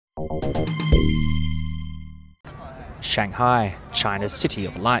Shanghai, China's city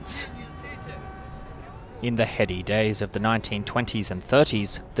of lights. In the heady days of the 1920s and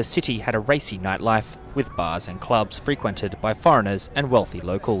 30s, the city had a racy nightlife, with bars and clubs frequented by foreigners and wealthy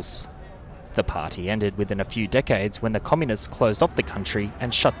locals. The party ended within a few decades when the communists closed off the country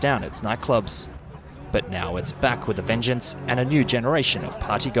and shut down its nightclubs. But now it's back with a vengeance and a new generation of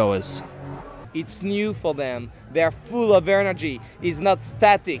partygoers. It's new for them. They're full of energy. It's not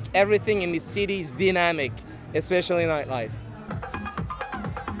static. Everything in this city is dynamic, especially nightlife.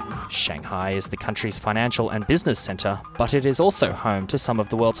 Shanghai is the country's financial and business centre, but it is also home to some of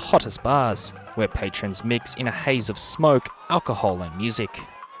the world's hottest bars, where patrons mix in a haze of smoke, alcohol and music.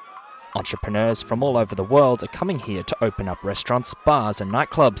 Entrepreneurs from all over the world are coming here to open up restaurants, bars and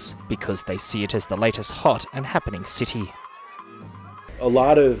nightclubs because they see it as the latest hot and happening city. A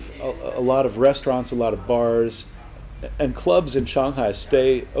lot of restaurants, a lot of bars and clubs in Shanghai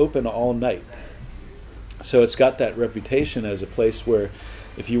stay open all night. So it's got that reputation as a place where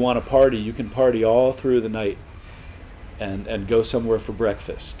if you want to party, you can party all through the night and go somewhere for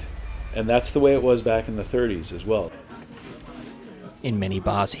breakfast. And that's the way it was back in the 30s as well. In many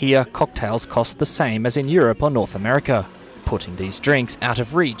bars here, cocktails cost the same as in Europe or North America, putting these drinks out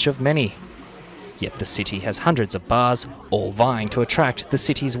of reach of many. Yet the city has hundreds of bars, all vying to attract the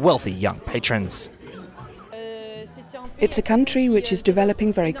city's wealthy young patrons. It's a country which is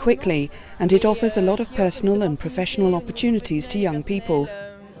developing very quickly, and it offers a lot of personal and professional opportunities to young people.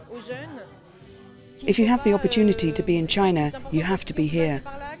 If you have the opportunity to be in China, you have to be here.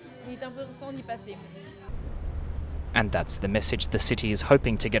 And that's the message the city is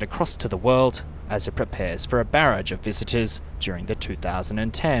hoping to get across to the world as it prepares for a barrage of visitors during the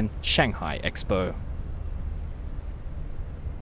 2010 Shanghai Expo.